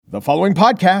The following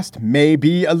podcast may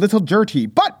be a little dirty,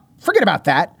 but forget about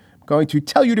that. I'm going to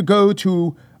tell you to go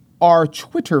to our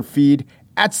Twitter feed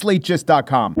at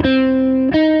slategist.com.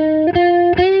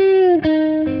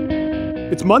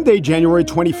 It's Monday, January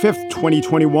 25th,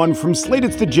 2021. From Slate,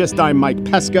 it's The Gist. I'm Mike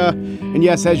Pesca. And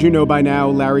yes, as you know by now,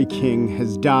 Larry King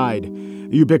has died.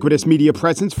 A ubiquitous media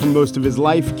presence for most of his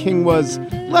life, King was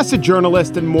less a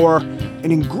journalist and more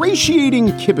an ingratiating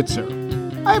kibitzer.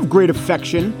 I have great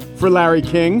affection for Larry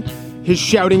King, his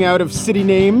shouting out of city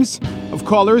names, of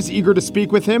callers eager to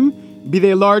speak with him, be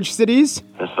they large cities.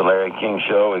 This is the Larry King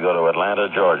Show. We go to Atlanta,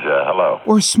 Georgia. Hello.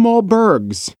 Or small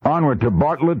burgs. Onward to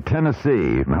Bartlett,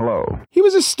 Tennessee. Hello. He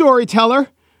was a storyteller,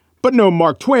 but no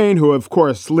Mark Twain, who of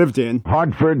course lived in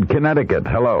Hartford, Connecticut.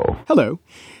 Hello. Hello.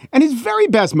 And his very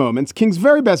best moments, King's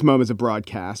very best moments of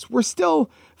broadcast, were still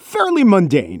fairly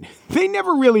mundane. They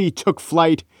never really took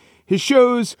flight. His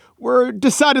shows were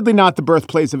decidedly not the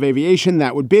birthplace of aviation.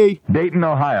 That would be Dayton,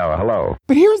 Ohio. Hello.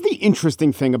 But here's the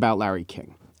interesting thing about Larry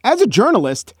King. As a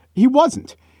journalist, he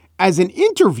wasn't. As an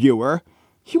interviewer,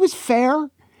 he was fair.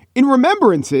 In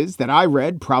remembrances that I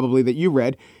read, probably that you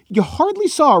read, you hardly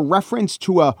saw a reference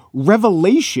to a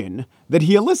revelation that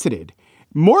he elicited.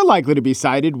 More likely to be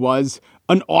cited was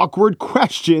an awkward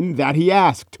question that he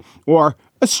asked, or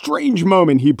a strange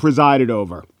moment he presided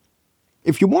over.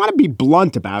 If you want to be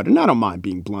blunt about it, and I don't mind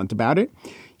being blunt about it,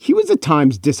 he was at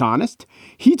times dishonest.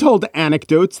 He told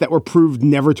anecdotes that were proved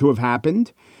never to have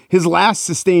happened. His last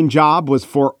sustained job was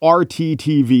for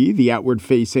RT-TV, the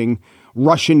outward-facing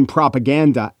Russian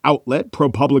propaganda outlet.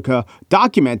 ProPublica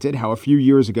documented how a few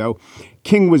years ago,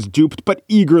 King was duped, but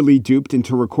eagerly duped,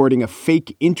 into recording a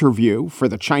fake interview for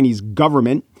the Chinese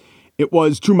government. It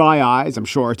was, to my eyes, I'm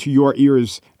sure, to your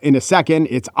ears in a second,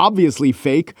 it's obviously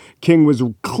fake. King was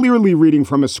clearly reading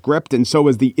from a script, and so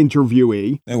was the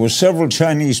interviewee. There were several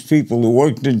Chinese people who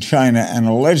worked in China and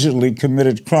allegedly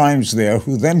committed crimes there,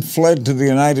 who then fled to the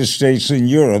United States and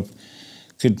Europe,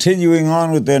 continuing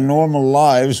on with their normal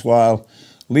lives while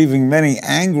leaving many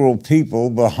angry people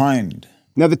behind.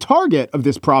 Now, the target of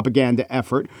this propaganda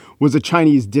effort was a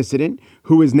Chinese dissident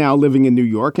who is now living in New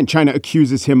York, and China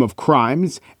accuses him of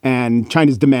crimes, and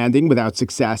China's demanding, without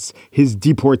success, his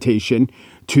deportation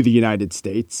to the United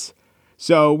States.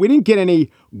 So we didn't get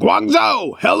any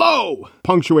Guangzhou, hello,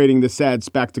 punctuating the sad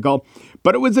spectacle,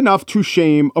 but it was enough to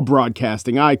shame a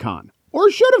broadcasting icon. Or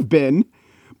should have been.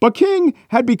 But King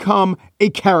had become a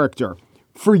character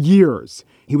for years.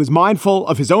 He was mindful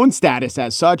of his own status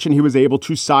as such, and he was able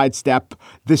to sidestep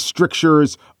the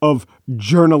strictures of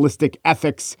journalistic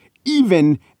ethics,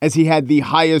 even as he had the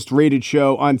highest rated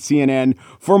show on CNN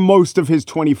for most of his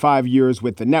 25 years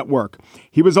with the network.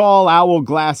 He was all owl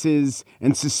glasses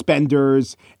and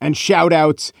suspenders and shout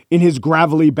outs in his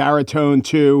gravelly baritone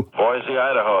to Boise,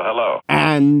 Idaho. Hello.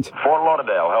 And Fort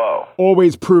Lauderdale. Hello.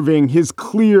 always proving his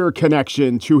clear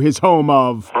connection to his home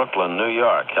of Brooklyn, New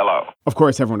York. Hello. Of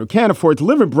course, everyone who can't afford to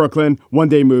live in Brooklyn one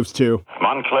day moves to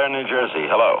Montclair, New Jersey.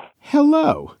 Hello.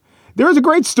 Hello. There is a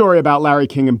great story about Larry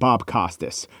King and Bob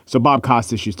Costas. So Bob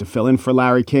Costas used to fill in for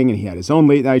Larry King, and he had his own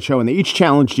late night show, and they each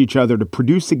challenged each other to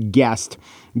produce a guest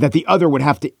that the other would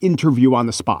have to interview on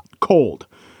the spot, cold.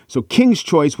 So King's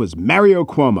choice was Mario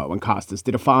Cuomo, and Costas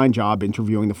did a fine job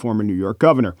interviewing the former New York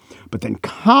governor. But then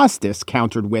Costas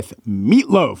countered with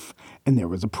Meatloaf, and there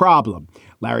was a problem.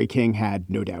 Larry King had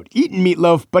no doubt eaten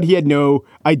Meatloaf, but he had no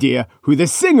idea who the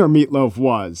singer Meatloaf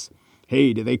was.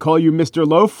 Hey, do they call you Mr.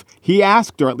 Loaf? He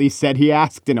asked, or at least said he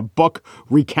asked in a book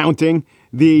recounting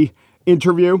the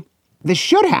interview. This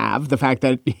should have, the fact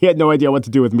that he had no idea what to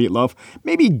do with Meatloaf,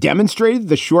 maybe demonstrated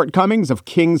the shortcomings of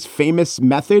King's famous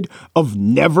method of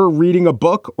never reading a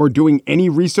book or doing any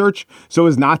research so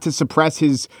as not to suppress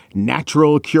his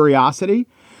natural curiosity.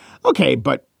 Okay,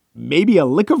 but maybe a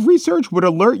lick of research would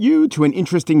alert you to an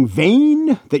interesting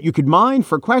vein that you could mine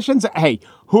for questions. Hey,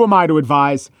 who am I to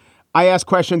advise? I ask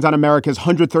questions on America's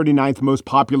 139th most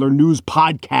popular news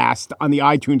podcast on the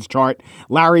iTunes chart.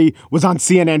 Larry was on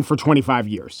CNN for 25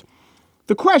 years.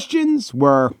 The questions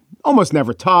were almost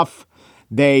never tough.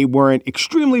 They weren't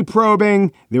extremely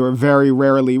probing. They were very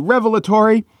rarely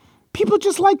revelatory. People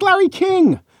just like Larry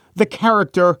King, the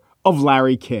character of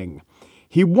Larry King.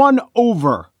 He won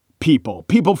over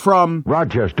people from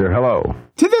Rochester. Hello.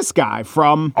 To this guy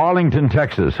from Arlington,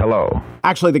 Texas. Hello.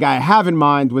 Actually, the guy I have in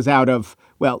mind was out of,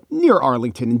 well, near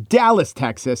Arlington in Dallas,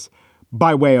 Texas,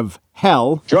 by way of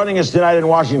hell. Joining us tonight in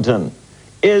Washington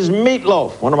is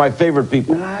Meatloaf, one of my favorite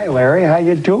people. Hi, Larry. How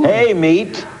you doing? Hey,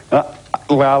 Meat. Well,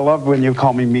 I love when you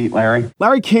call me Meat, Larry.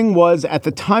 Larry King was, at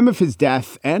the time of his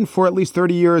death, and for at least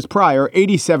 30 years prior,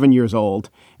 87 years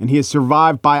old. and he is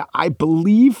survived by, I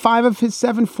believe, 5 of his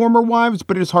 7 former wives,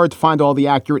 but it is hard to find all the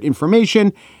accurate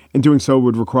information, and doing so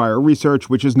would require research,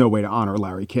 which is no way to honor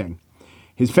Larry King.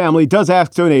 His family does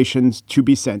ask donations to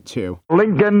be sent to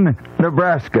Lincoln,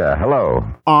 Nebraska. Hello.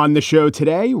 On the show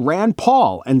today, Rand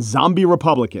Paul and zombie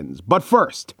Republicans. But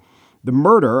first, the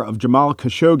murder of Jamal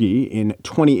Khashoggi in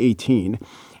 2018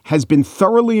 has been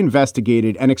thoroughly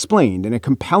investigated and explained in a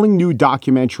compelling new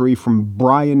documentary from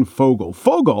Bryan Fogel.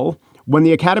 Fogel won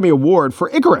the Academy Award for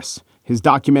Icarus, his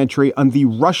documentary on the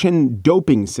Russian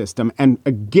doping system. And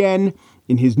again,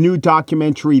 in his new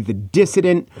documentary, The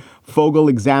Dissident, Fogel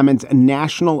examines a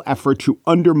national effort to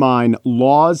undermine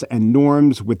laws and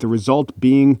norms, with the result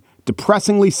being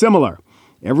depressingly similar.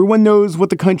 Everyone knows what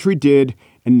the country did,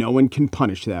 and no one can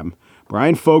punish them.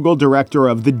 Bryan Fogel, director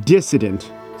of The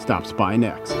Dissident, stops by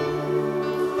next.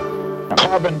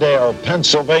 Carbondale,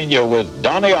 Pennsylvania with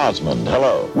Donny Osmond.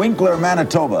 Hello. Winkler,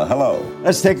 Manitoba. Hello.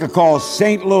 Let's take a call.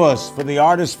 St. Louis for the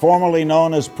artist formerly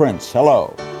known as Prince.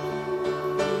 Hello.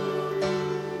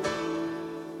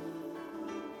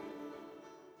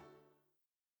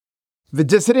 The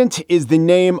Dissident is the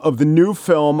name of the new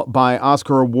film by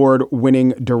Oscar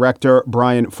Award-winning director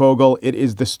Bryan Fogel. It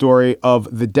is the story of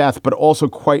the death, but also,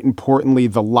 quite importantly,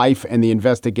 the life and the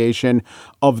investigation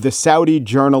of the Saudi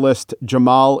journalist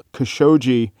Jamal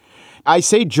Khashoggi. I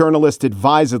say journalist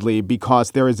advisedly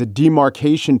because there is a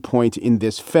demarcation point in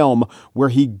this film where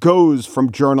he goes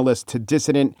from journalist to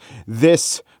dissident.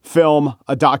 This film,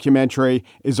 a documentary,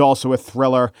 is also a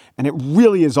thriller, and it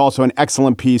really is also an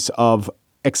excellent piece of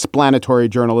explanatory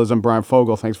journalism. Bryan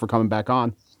Fogel, thanks for coming back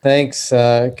on. Thanks.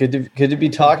 Good to be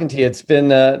talking to you. It's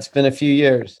been a few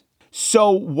years.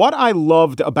 So what I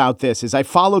loved about this is I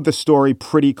followed the story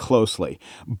pretty closely,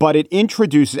 but it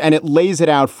introduces, and it lays it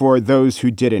out for those who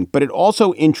didn't, but it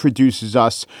also introduces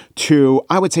us to,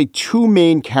 I would say, 2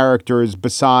 main characters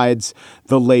besides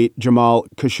the late Jamal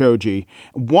Khashoggi.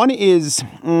 One is,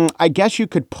 I guess you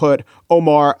could put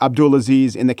Omar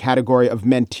Abdulaziz in the category of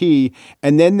mentee,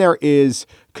 and then there is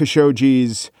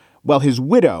Khashoggi's, well, his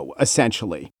widow,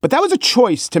 essentially. But that was a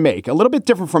choice to make, a little bit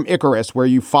different from Icarus, where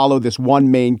you follow this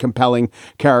one main compelling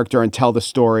character and tell the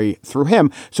story through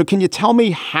him. So can you tell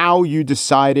me how you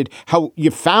decided, how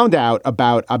you found out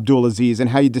about Abdulaziz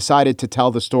and how you decided to tell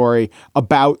the story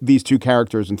about these 2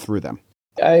 characters and through them?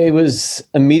 I was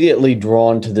immediately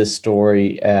drawn to this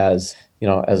story as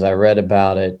I read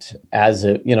about it, as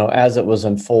it was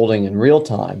unfolding in real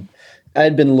time. I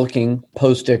had been looking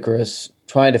post-Icarus,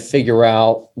 trying to figure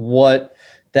out what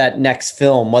that next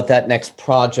film, what that next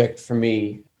project for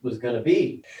me was going to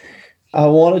be. I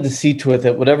wanted to see to it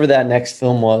that whatever that next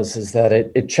film was, is that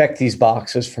it checked these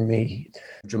boxes for me.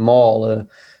 Jamal,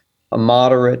 a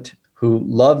moderate who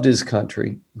loved his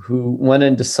country, who went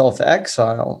into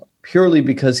self-exile purely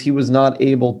because he was not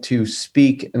able to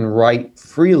speak and write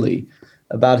freely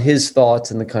about his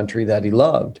thoughts in the country that he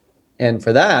loved. And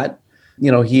for that,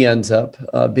 he ends up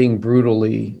being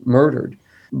brutally murdered.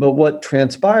 But what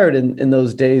transpired in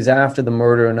those days after the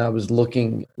murder, and I was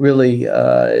looking really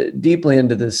deeply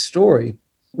into this story,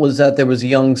 was that there was a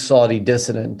young Saudi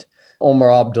dissident, Omar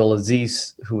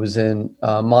Abdulaziz, who was in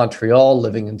Montreal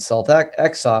living in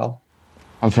self-exile.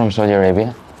 I'm from Saudi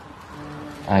Arabia.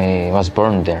 I was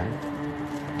born there,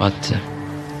 but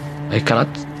I cannot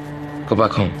go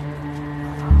back home.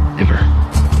 Never.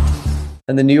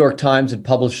 And the New York Times had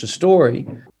published a story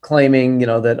claiming,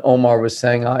 that Omar was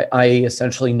saying, I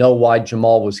essentially know why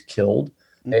Jamal was killed.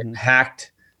 They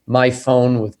hacked my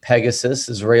phone with Pegasus,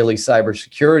 Israeli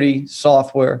cybersecurity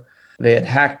software. They had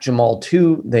hacked Jamal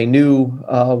too. They knew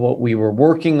what we were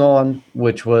working on,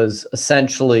 which was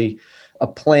essentially a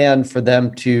plan for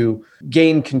them to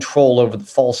gain control over the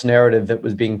false narrative that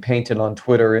was being painted on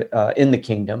Twitter in the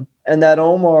kingdom. And that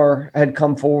Omar had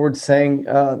come forward saying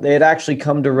they had actually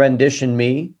come to rendition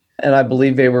me, and I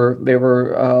believe they were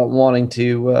wanting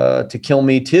to kill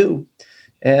me too.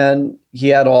 And he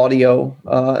had audio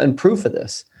and proof of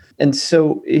this. And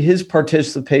so his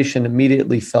participation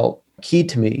immediately felt key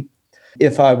to me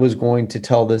if I was going to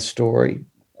tell this story.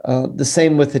 The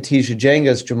same with Hatice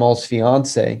Cengiz, Jamal's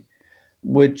fiance,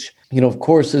 which, of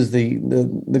course, is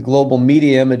the global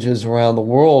media images around the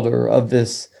world are of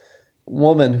this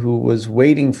woman who was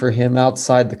waiting for him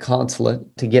outside the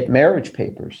consulate to get marriage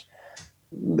papers.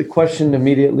 The question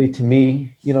immediately to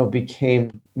me,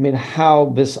 became, how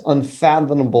this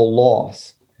unfathomable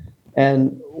loss,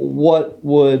 and what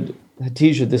would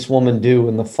Hatice, this woman, do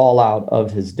in the fallout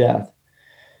of his death?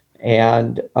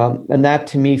 And that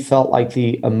to me felt like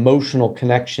the emotional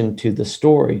connection to the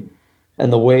story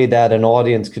and the way that an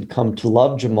audience could come to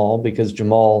love Jamal, because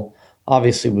Jamal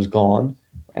obviously was gone.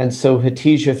 And so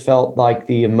Hatice felt like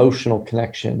the emotional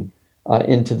connection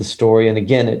into the story. And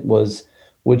again, it was,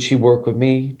 would she work with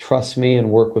me, trust me,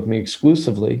 and work with me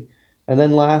exclusively? And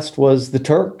then last was the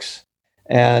Turks.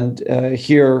 And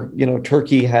here,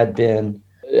 Turkey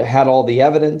had all the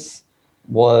evidence,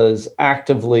 was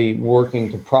actively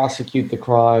working to prosecute the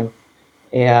crime.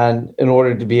 And in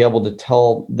order to be able to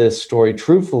tell this story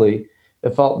truthfully,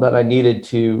 it felt that I needed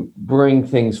to bring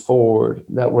things forward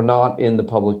that were not in the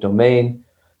public domain,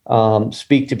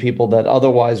 speak to people that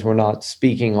otherwise were not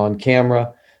speaking on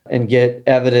camera, and get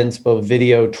evidence, both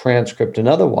video, transcript, and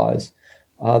otherwise,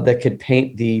 that could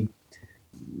paint the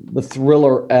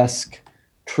thriller-esque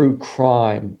true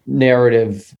crime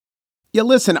narrative. Yeah,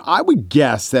 listen, I would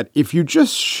guess that if you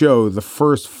just show the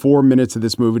first 4 minutes of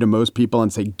this movie to most people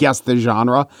and say, guess the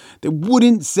genre, they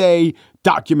wouldn't say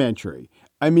documentary.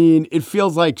 I mean, it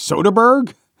feels like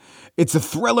Soderbergh. It's a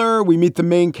thriller. We meet the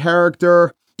main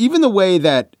character. Even the way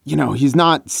that, he's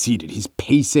not seated, he's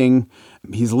pacing,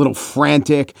 he's a little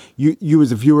frantic. You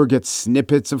as a viewer get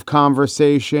snippets of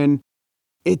conversation.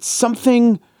 It's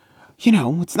something,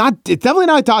 it's definitely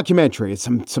not a documentary. It's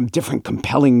some different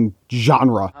compelling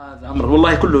genre. It's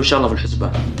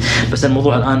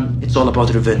all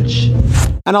about revenge.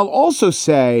 And I'll also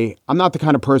say, I'm not the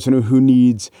kind of person who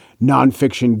needs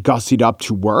nonfiction gussied up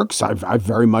to works. I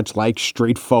very much like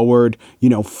straightforward,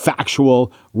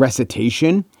 factual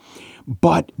recitation.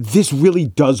 But this really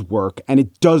does work, and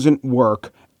it doesn't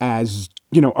work as,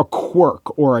 a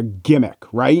quirk or a gimmick,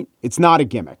 right? It's not a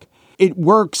gimmick. It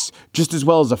works just as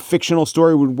well as a fictional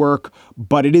story would work,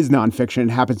 but it is nonfiction.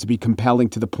 It happens to be compelling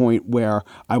to the point where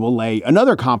I will lay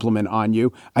another compliment on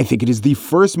you. I think it is the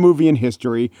first movie in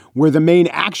history where the main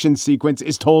action sequence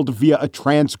is told via a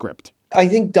transcript. I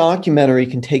think documentary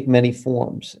can take many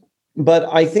forms,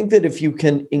 but I think that if you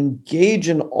can engage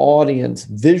an audience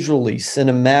visually,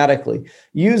 cinematically,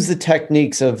 use the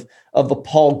techniques of the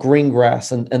Paul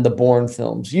Greengrass and the Bourne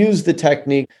films, use the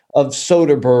technique of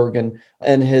Soderbergh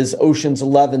and his Ocean's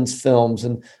 11's films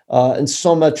and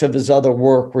so much of his other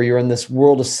work where you're in this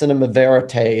world of cinema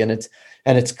verite and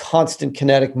it's constant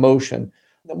kinetic motion.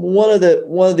 One of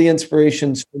the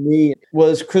inspirations for me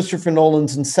was Christopher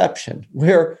Nolan's Inception,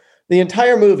 where the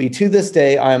entire movie, to this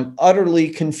day, I'm utterly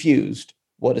confused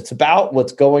what it's about,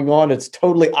 what's going on.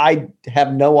 I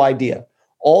have no idea.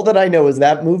 All that I know is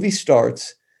that movie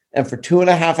starts, and for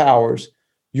 2.5 hours,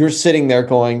 you're sitting there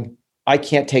going, I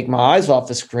can't take my eyes off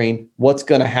the screen. What's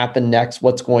going to happen next?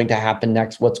 What's going to happen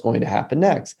next? What's going to happen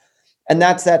next? And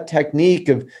that's that technique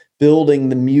of building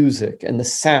the music and the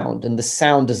sound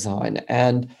design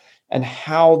and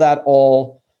how that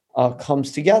all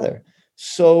comes together.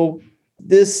 So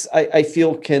this, I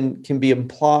feel, can be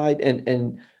applied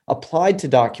and applied to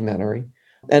documentary.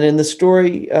 And in the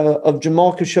story of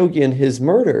Jamal Khashoggi and his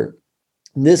murder,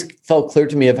 this felt clear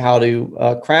to me of how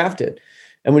to craft it.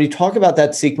 And when you talk about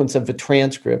that sequence of the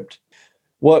transcript,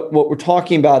 what we're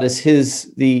talking about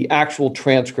is the actual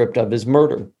transcript of his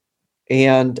murder.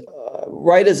 And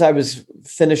right as I was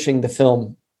finishing the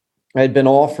film, I had been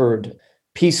offered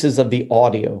pieces of the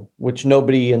audio, which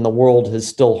nobody in the world has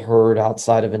still heard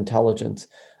outside of intelligence,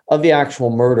 of the actual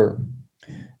murder.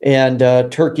 And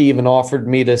Turkey even offered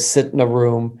me to sit in a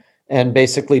room and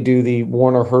basically do the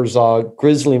Werner Herzog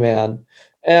Grizzly Man.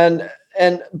 And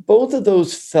both of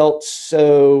those felt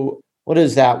so, what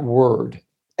is that word?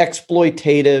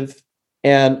 Exploitative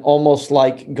and almost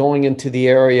like going into the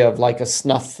area of like a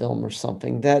snuff film or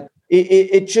something. That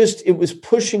it was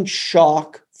pushing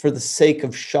shock for the sake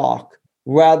of shock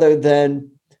rather than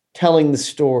telling the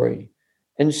story.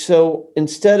 And so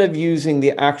instead of using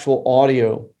the actual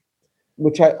audio,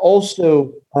 which I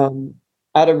also,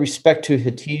 out of respect to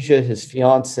Hatice, his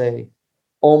fiance,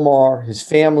 Omar, his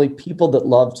family, people that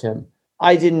loved him,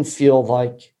 I didn't feel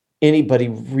like anybody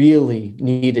really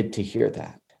needed to hear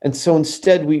that. And so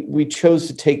instead, we chose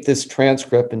to take this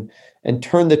transcript and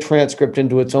turn the transcript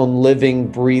into its own living,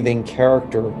 breathing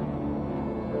character.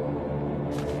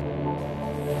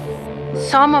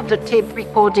 Some of the tape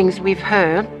recordings we've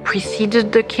heard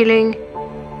preceded the killing.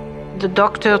 The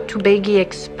doctor Tubegi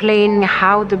explained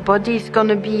how the body is going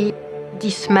to be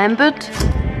dismembered.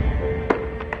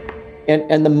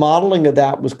 And the modeling of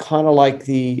that was kind of like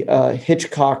the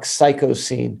Hitchcock Psycho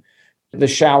scene, the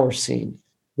shower scene,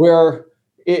 where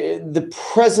the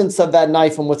presence of that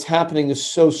knife and what's happening is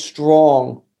so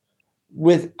strong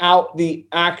without the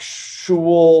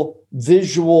actual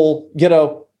visual,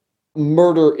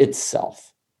 murder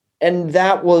itself. And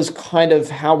that was kind of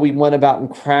how we went about in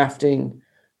crafting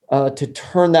to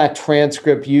turn that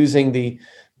transcript using the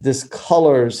this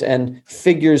colors and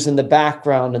figures in the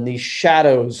background and these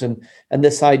shadows and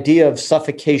this idea of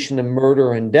suffocation and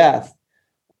murder and death,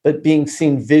 but being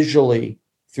seen visually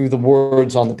through the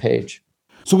words on the page.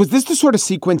 So was this the sort of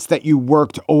sequence that you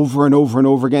worked over and over and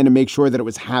over again to make sure that it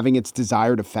was having its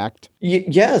desired effect?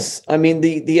 Yes. I mean,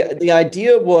 the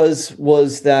idea was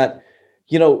that,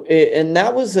 and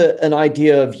that was an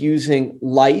idea of using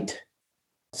light,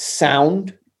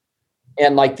 sound,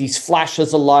 and like these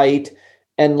flashes of light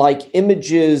and like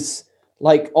images,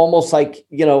 like almost like,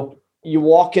 you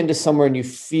walk into somewhere and you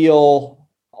feel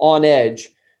on edge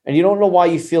and you don't know why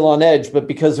you feel on edge, but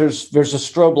because there's a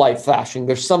strobe light flashing,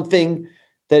 there's something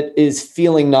that is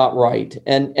feeling not right.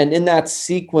 And in that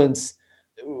sequence,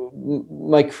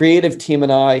 my creative team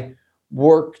and I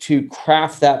work to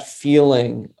craft that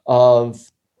feeling of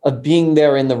being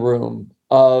there in the room,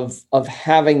 of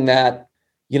having that,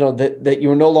 that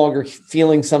you're no longer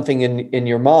feeling something in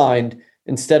your mind.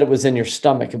 Instead, it was in your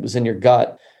stomach, it was in your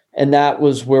gut. And that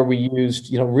was where we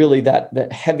used, really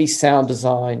that heavy sound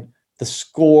design, the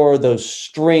score, those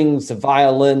strings, the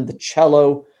violin, the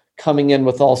cello coming in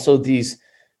with also these,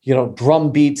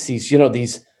 drum beats, these,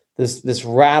 this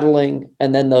rattling,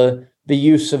 and then the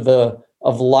use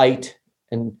of light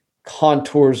and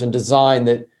contours and design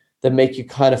that make you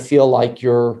kind of feel like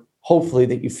you're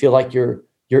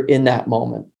in that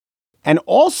moment. And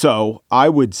also, I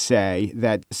would say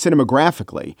that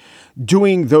cinemagraphically,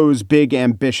 doing those big,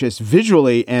 ambitious,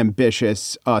 visually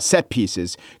ambitious set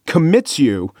pieces commits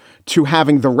you to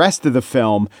having the rest of the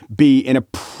film be in a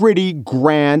pretty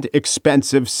grand,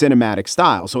 expensive cinematic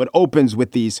style. So it opens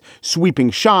with these sweeping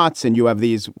shots and you have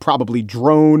these probably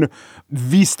drone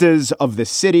vistas of the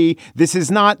city. This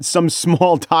is not some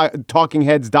small Talking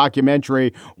Heads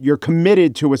documentary. You're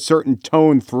committed to a certain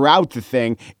tone throughout the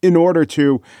thing in order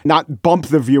to not bump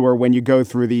the viewer when you go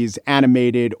through these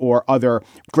animated or other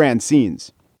grand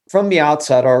scenes. From the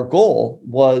outset, our goal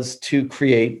was to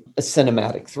create a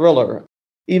cinematic thriller.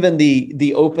 Even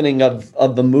the opening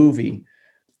of the movie,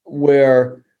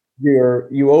 where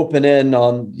you open in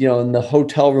on, in the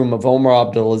hotel room of Omar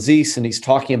Abdulaziz, and he's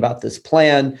talking about this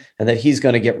plan and that he's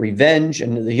going to get revenge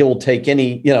and that he will take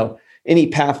any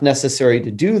path necessary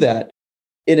to do that.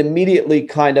 It immediately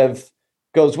kind of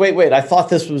goes, wait, I thought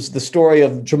this was the story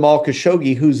of Jamal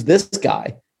Khashoggi. Who's this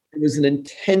guy? It was an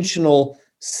intentional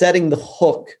setting the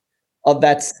hook of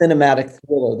that cinematic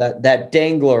thriller, that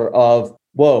dangler of,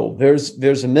 whoa,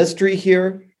 there's a mystery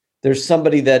here. There's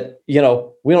somebody that,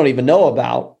 we don't even know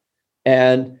about.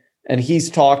 And he's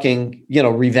talking,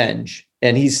 revenge.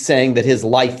 And he's saying that his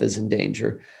life is in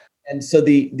danger. And so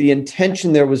the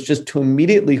intention there was just to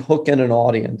immediately hook in an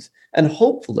audience. And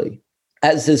hopefully,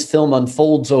 as this film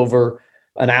unfolds over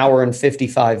an hour and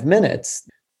 55 minutes,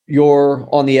 you're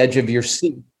on the edge of your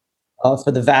seat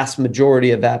for the vast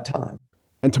majority of that time.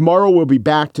 And tomorrow we'll be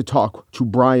back to talk to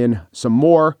Bryan some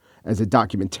more as a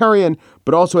documentarian,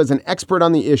 but also as an expert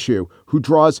on the issue who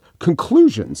draws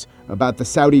conclusions about the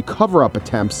Saudi cover-up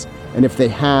attempts and if they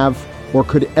have or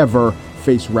could ever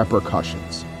face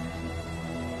repercussions.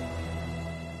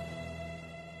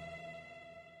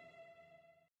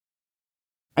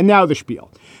 And now the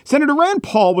spiel. Senator Rand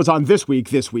Paul was on This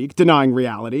Week, denying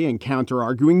reality and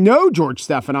counter-arguing, no, George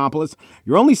Stephanopoulos,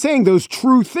 you're only saying those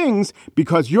true things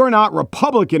because you're not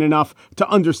Republican enough to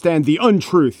understand the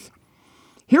untruth.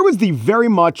 Here was the very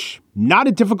much not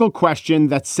a difficult question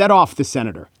that set off the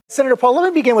senator. Senator Paul,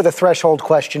 let me begin with a threshold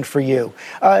question for you.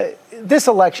 This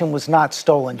election was not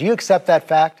stolen. Do you accept that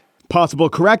fact? Possible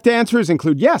correct answers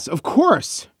include yes, of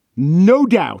course, no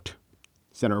doubt.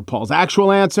 Senator Paul's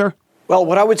actual answer? Well,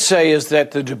 what I would say is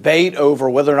that the debate over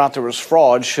whether or not there was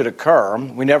fraud should occur.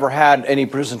 We never had any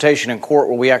presentation in court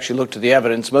where we actually looked at the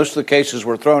evidence. Most of the cases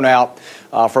were thrown out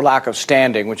for lack of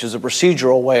standing, which is a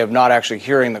procedural way of not actually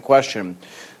hearing the question.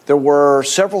 There were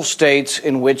several states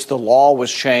in which the law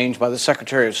was changed by the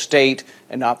Secretary of State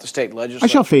and not the state legislature. I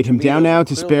shall fade him down now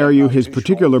to spare you his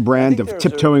particular brand of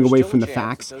tiptoeing away from the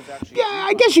facts. Yeah,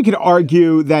 I guess you could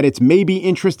argue that it's maybe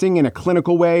interesting in a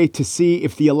clinical way to see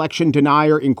if the election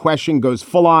denier in question goes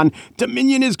full on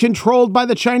Dominion is controlled by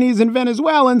the Chinese and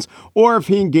Venezuelans, or if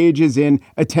he engages in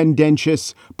a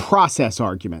tendentious process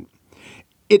argument.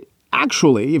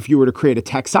 Actually, if you were to create a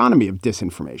taxonomy of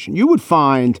disinformation, you would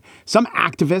find some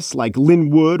activists like Lynn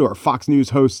Wood or Fox News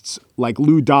hosts like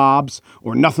Lou Dobbs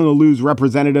or Nothing to Lose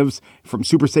representatives from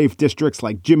super safe districts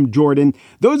like Jim Jordan.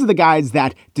 Those are the guys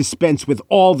that dispense with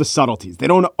all the subtleties. They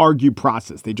don't argue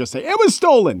process. They just say, it was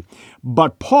stolen.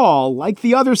 But Paul, like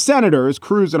the other senators,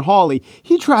 Cruz and Hawley,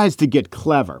 he tries to get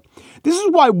clever. This is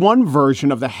why one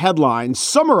version of the headline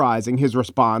summarizing his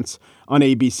response on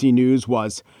ABC News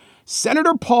was,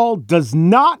 Senator Paul does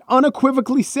not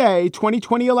unequivocally say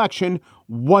 2020 election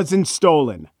wasn't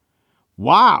stolen.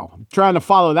 Wow, I'm trying to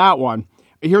follow that one.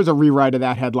 Here's a rewrite of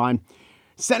that headline.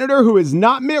 Senator who is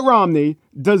not Mitt Romney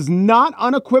does not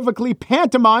unequivocally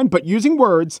pantomime, but using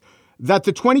words, that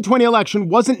the 2020 election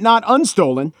wasn't not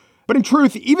unstolen. But in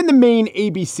truth, even the main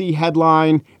ABC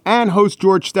headline and host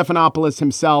George Stephanopoulos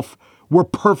himself were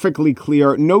perfectly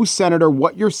clear. No, Senator,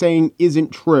 what you're saying isn't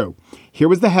true. Here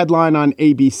was the headline on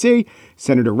ABC.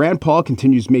 Senator Rand Paul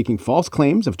continues making false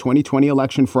claims of 2020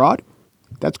 election fraud.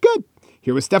 That's good.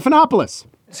 Here was Stephanopoulos.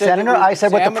 Senator, I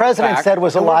said what the president said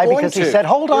was a lie because he said,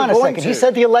 hold on a second. He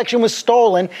said the election was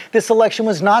stolen. This election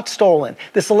was not stolen.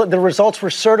 The results were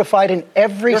certified in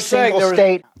every single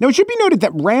state. Now, it should be noted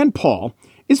that Rand Paul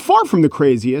is far from the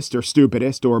craziest or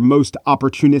stupidest or most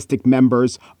opportunistic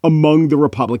members among the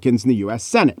Republicans in the U.S.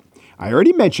 Senate. I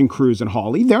already mentioned Cruz and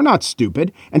Hawley. They're not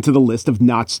stupid. And to the list of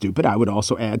not stupid, I would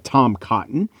also add Tom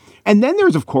Cotton. And then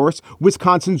there's, of course,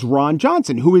 Wisconsin's Ron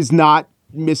Johnson, who is not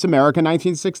Miss America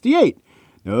 1968.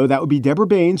 No, that would be Deborah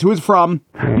Baines, who is from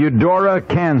Eudora,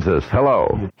 Kansas.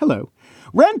 Hello. Hello.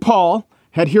 Rand Paul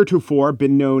had heretofore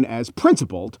been known as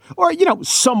principled, or,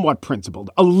 somewhat principled,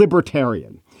 a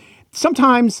libertarian.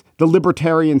 Sometimes the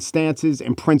libertarian stances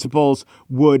and principles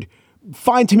would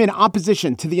find him in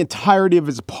opposition to the entirety of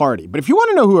his party. But if you want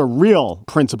to know who a real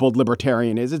principled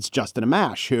libertarian is, it's Justin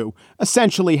Amash, who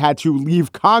essentially had to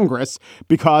leave Congress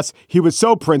because he was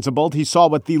so principled. He saw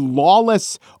what the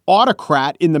lawless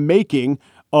autocrat in the making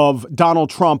of Donald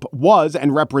Trump was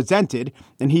and represented.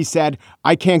 And he said,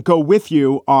 I can't go with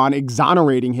you on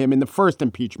exonerating him in the first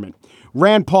impeachment.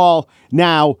 Rand Paul,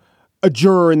 now a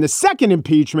juror in the second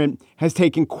impeachment, has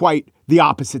taken quite the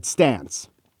opposite stance.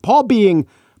 Paul being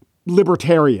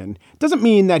libertarian doesn't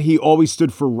mean that he always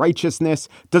stood for righteousness,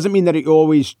 doesn't mean that he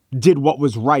always did what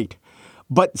was right.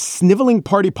 But sniveling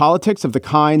party politics of the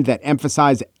kind that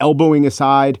emphasize elbowing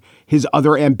aside his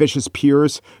other ambitious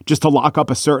peers just to lock up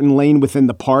a certain lane within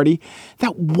the party,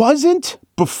 that wasn't,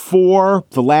 before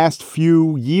the last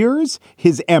few years,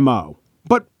 his MO.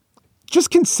 But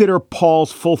just consider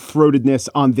Paul's full-throatedness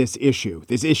on this issue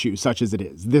such as it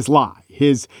is, this lie,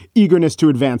 his eagerness to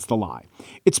advance the lie.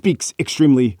 It speaks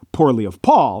extremely poorly of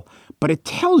Paul, but it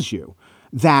tells you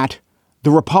that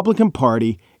the Republican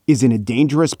Party is in a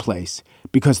dangerous place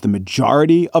because the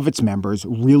majority of its members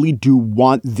really do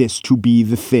want this to be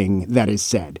the thing that is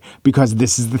said, because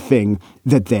this is the thing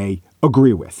that they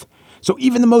agree with. So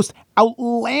even the most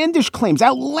outlandish claims,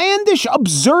 outlandish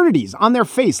absurdities on their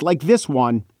face like this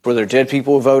one, were there dead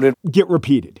people who voted, get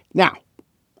repeated. Now,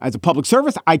 as a public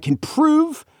service, I can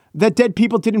prove that dead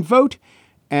people didn't vote.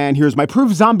 And here's my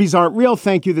proof. Zombies aren't real.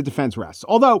 Thank you. The defense rests.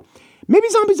 Although maybe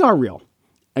zombies are real.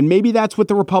 And maybe that's what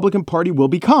the Republican Party will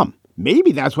become.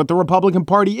 Maybe that's what the Republican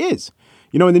Party is.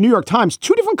 In the New York Times,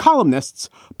 two different columnists,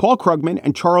 Paul Krugman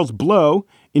and Charles Blow,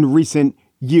 in recent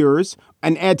years,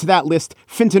 and add to that list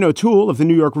Fintan O'Toole of the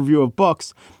New York Review of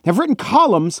Books, have written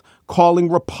columns calling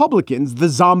Republicans the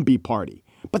zombie party.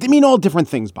 But they mean all different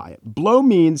things by it. Blow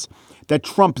means that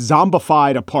Trump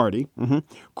zombified a party.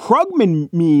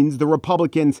 Krugman means the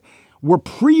Republicans were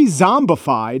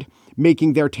pre-zombified,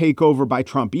 making their takeover by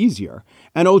Trump easier.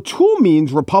 And O'Toole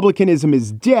means Republicanism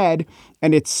is dead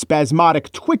and its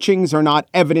spasmodic twitchings are not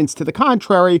evidence to the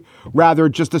contrary, rather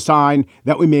just a sign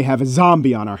that we may have a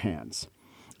zombie on our hands.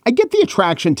 I get the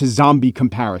attraction to zombie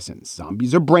comparisons.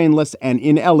 Zombies are brainless and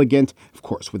inelegant, of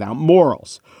course, without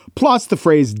morals. Plus, the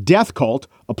phrase death cult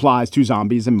applies to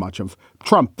zombies in much of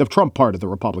the Trump part of the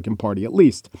Republican Party, at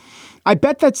least. I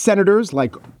bet that senators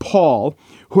like Paul,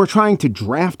 who are trying to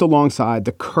draft alongside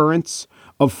the currents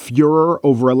of furor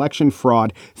over election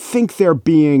fraud, think they're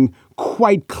being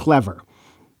quite clever.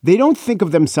 They don't think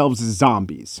of themselves as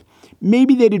zombies.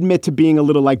 Maybe they'd admit to being a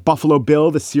little like Buffalo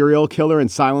Bill, the serial killer in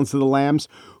Silence of the Lambs,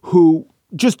 who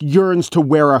just yearns to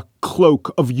wear a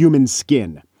cloak of human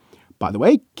skin. By the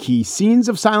way, key scenes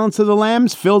of Silence of the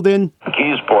Lambs filled in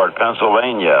Keysport,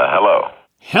 Pennsylvania. Hello.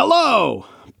 Hello.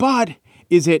 But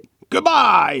is it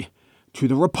goodbye to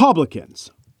the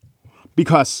Republicans?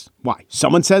 Because, why?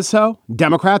 Someone says so?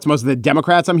 Democrats, most of the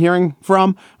Democrats I'm hearing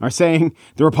from are saying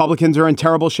the Republicans are in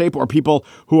terrible shape, or people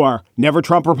who are never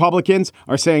Trump Republicans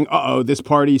are saying, this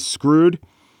party's screwed.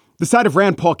 The side of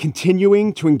Rand Paul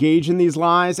continuing to engage in these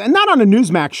lies, and not on a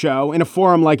Newsmax show, in a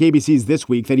forum like ABC's This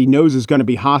Week that he knows is going to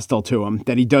be hostile to him,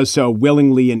 that he does so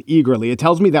willingly and eagerly. It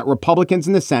tells me that Republicans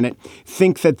in the Senate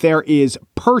think that there is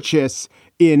purchase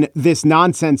in this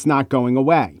nonsense not going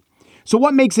away. So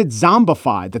what makes it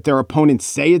zombified? That their opponents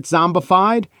say it's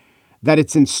zombified? That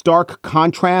it's in stark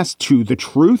contrast to the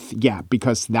truth? Yeah,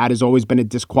 because that has always been a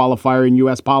disqualifier in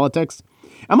U.S. politics.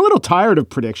 I'm a little tired of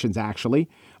predictions, actually,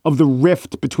 of the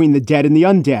rift between the dead and the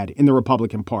undead in the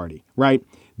Republican Party, right?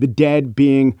 The dead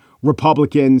being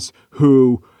Republicans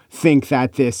who think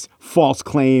that this false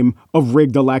claim of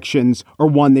rigged elections are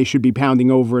one they should be pounding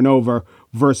over and over,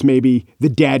 versus maybe the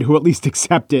dead who at least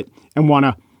accept it and want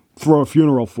to throw a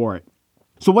funeral for it.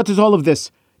 So what does all of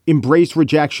this embrace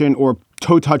rejection or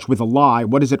toe touch with a lie,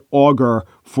 what does it augur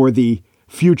for the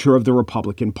future of the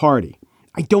Republican Party?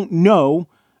 I don't know,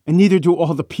 and neither do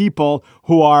all the people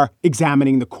who are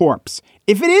examining the corpse.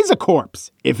 If it is a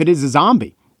corpse, if it is a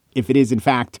zombie, if it is in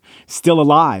fact still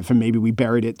alive, and maybe we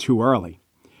buried it too early.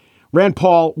 Rand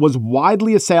Paul was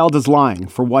widely assailed as lying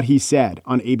for what he said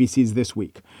on ABC's This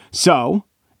Week. So,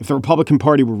 if the Republican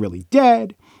Party were really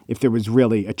dead, if there was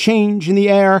really a change in the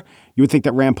air, you would think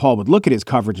that Rand Paul would look at his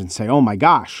coverage and say, oh my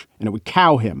gosh, and it would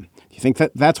cow him. Do you think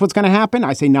that that's what's going to happen?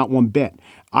 I say not one bit.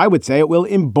 I would say it will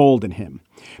embolden him.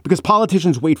 Because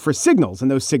politicians wait for signals,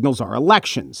 and those signals are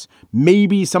elections.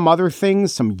 Maybe some other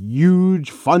things, some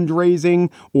huge fundraising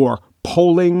or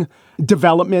polling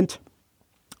development.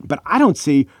 But I don't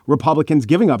see Republicans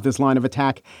giving up this line of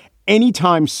attack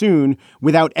anytime soon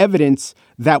without evidence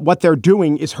that what they're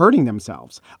doing is hurting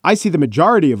themselves. I see the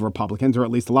majority of Republicans, or at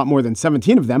least a lot more than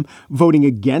 17 of them, voting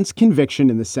against conviction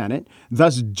in the Senate,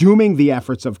 thus dooming the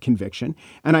efforts of conviction.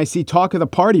 And I see talk of the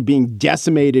party being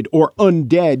decimated or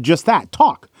undead, just that,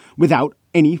 talk, without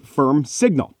any firm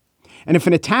signal. And if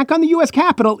an attack on the U.S.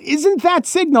 Capitol isn't that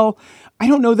signal, I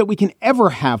don't know that we can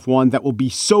ever have one that will be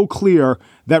so clear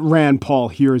that Rand Paul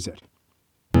hears it.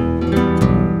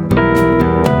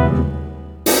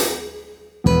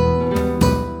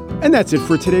 And that's it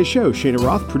for today's show. Shana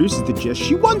Roth produces The Gist.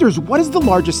 She wonders, what is the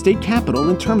largest state capital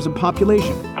in terms of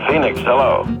population? Phoenix,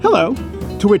 hello. Hello.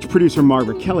 To which producer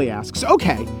Margaret Kelly asks,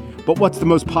 okay, but what's the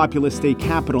most populous state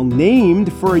capital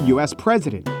named for a U.S.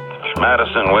 president? It's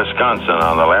Madison, Wisconsin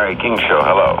on the Larry King Show.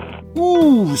 Hello.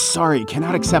 Ooh, sorry,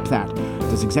 cannot accept that.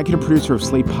 Does executive producer of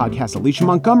Slate podcast Alicia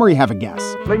Montgomery have a guess?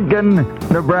 Lincoln,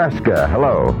 Nebraska.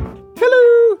 Hello.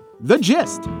 Hello. The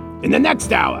Gist. In the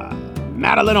next hour,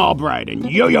 Madeleine Albright and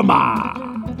Yo-Yo Ma.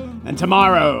 And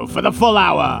tomorrow, for the full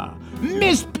hour,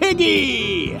 Miss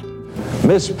Piggy.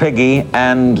 Miss Piggy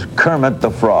and Kermit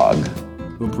the Frog.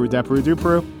 Oomperu, dapperu,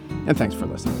 dooperu. And thanks for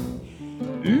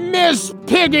listening. Miss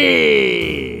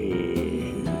Piggy!